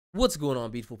What's going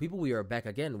on, beautiful people? We are back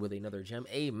again with another gem.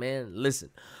 Hey, man, listen.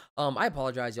 I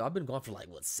apologize, y'all. I've been gone for like,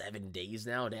 what, 7 days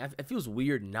now? And it feels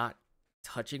weird not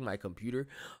touching my computer.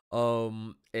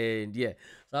 And yeah,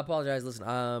 so I apologize.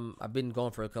 Listen, I've been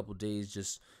gone for a couple days,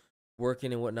 just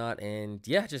working and whatnot. And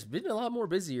yeah, just been a lot more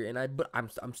busier. But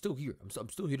I'm still here. I'm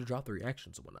still here to drop the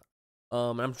reactions and whatnot.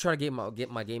 And I'm trying to get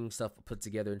my gaming stuff put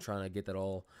together and trying to get that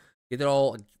all.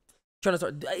 Trying to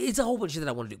start. It's a whole bunch of shit that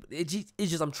I want to do, but it's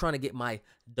just I'm trying to get my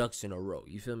ducks in a row.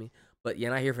 You feel me? But you're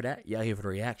not here for that. You're here for the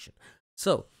reaction.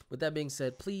 So with that being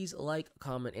said, please like,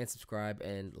 comment, and subscribe.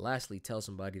 And lastly, tell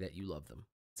somebody that you love them.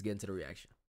 Let's get into the reaction.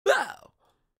 Wow.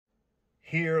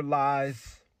 Here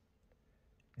lies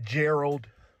Gerald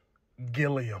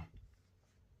Gilliam,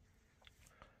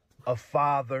 a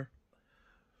father,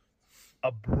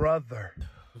 a brother,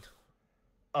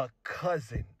 a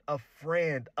cousin, a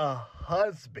friend, a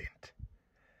husband.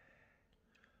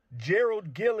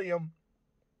 Gerald Gilliam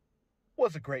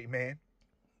was a great man,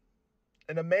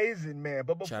 an amazing man.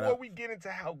 But before we get into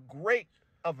how great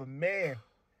of a man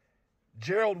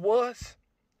Gerald was,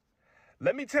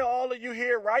 let me tell all of you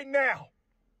here right now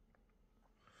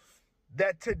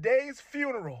that today's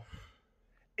funeral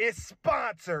is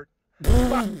sponsored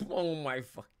by... Oh my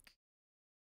fuck.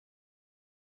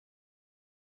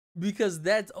 Because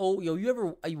that's yo, you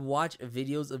ever watch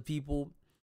videos of people,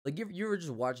 like you ever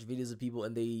just watch videos of people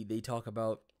and they talk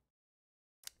about,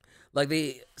 like,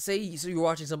 they say, so you're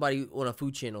watching somebody on a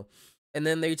food channel and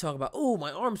then they talk about, oh,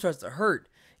 my arm starts to hurt,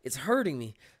 it's hurting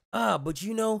me, but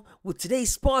you know, with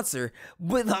today's sponsor,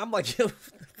 but I'm like,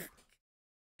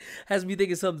 has me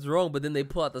thinking something's wrong. But then they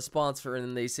pull out the sponsor and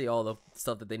then they say all the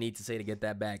stuff that they need to say to get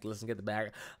that back. Listen, get the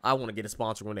back. I want to get a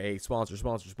sponsor one day. Hey, sponsor.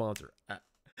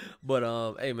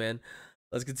 But hey, man,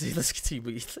 let's continue.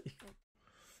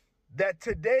 That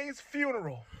today's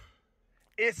funeral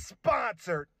is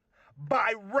sponsored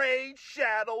by Raid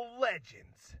Shadow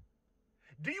Legends.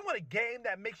 Do you want a game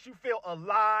that makes you feel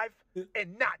alive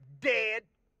and not dead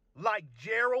like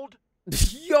Gerald?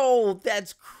 Yo,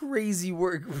 that's crazy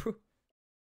work, bro.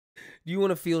 Do you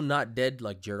want to feel not dead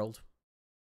like Gerald?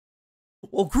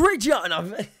 Well, great job.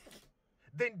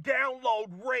 Then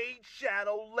download Raid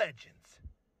Shadow Legends.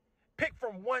 Pick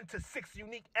from 1 to 6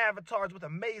 unique avatars with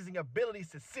amazing abilities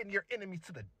to send your enemies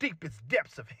to the deepest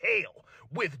depths of hell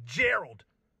with Gerald.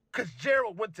 Cause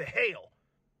Gerald went to hell.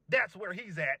 That's where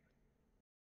he's at.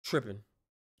 Tripping.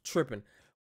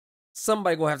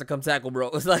 Somebody gonna have to come tackle, bro.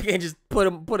 It's like, and just put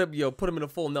him in a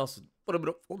full Nelson.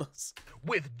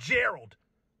 With Gerald.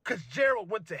 Cause Gerald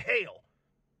went to hell.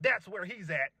 That's where he's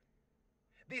at.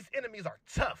 These enemies are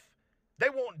tough. They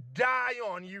won't die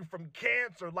on you from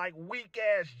cancer like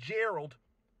weak-ass Gerald.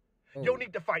 Oh. You'll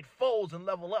need to fight foes and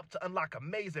level up to unlock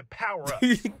amazing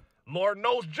power-ups. Lord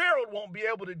knows Gerald won't be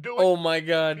able to do it. Oh, my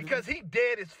God. Because he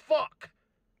dead as fuck.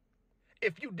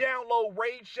 If you download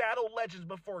Raid Shadow Legends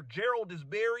before Gerald is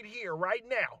buried here right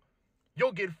now,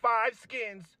 you'll get 5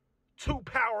 skins, 2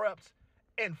 power-ups,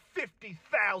 and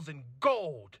 50,000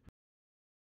 gold.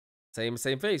 Same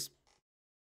face.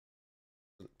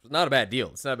 It's not a bad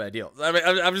deal. I mean,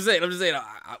 I'm just saying.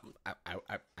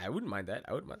 I wouldn't mind that.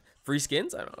 I wouldn't mind free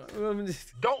skins. I don't know.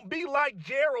 Don't be like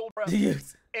Gerald, bro.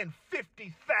 And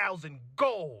 50,000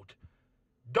 gold.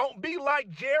 Don't be like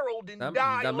Gerald and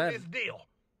die on this deal.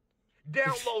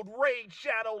 Download Raid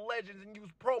Shadow Legends and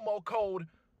use promo code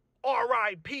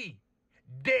RIP.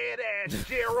 Dead ass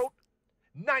Gerald.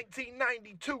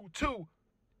 1992 to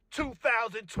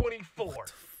 2024.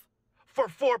 For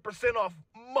 4% off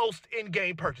most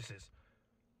in-game purchases.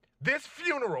 This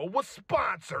funeral was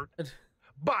sponsored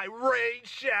by Raid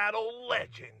Shadow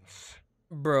Legends.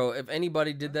 Bro, if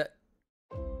anybody did that,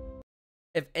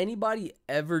 if anybody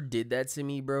ever did that to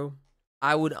me, bro,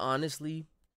 I would honestly,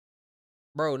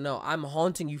 bro, no, I'm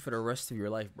haunting you for the rest of your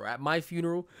life, bro. At my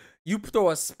funeral, you throw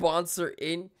a sponsor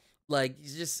in, like,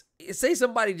 just say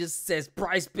somebody just says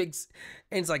Prize Picks,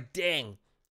 and it's like, dang.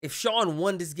 If Sean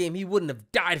won this game, he wouldn't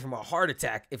have died from a heart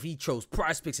attack if he chose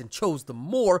Prize Picks and chose the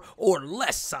more or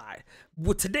less side.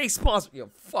 With today's sponsor, yo,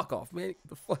 fuck off, man.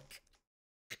 The fuck.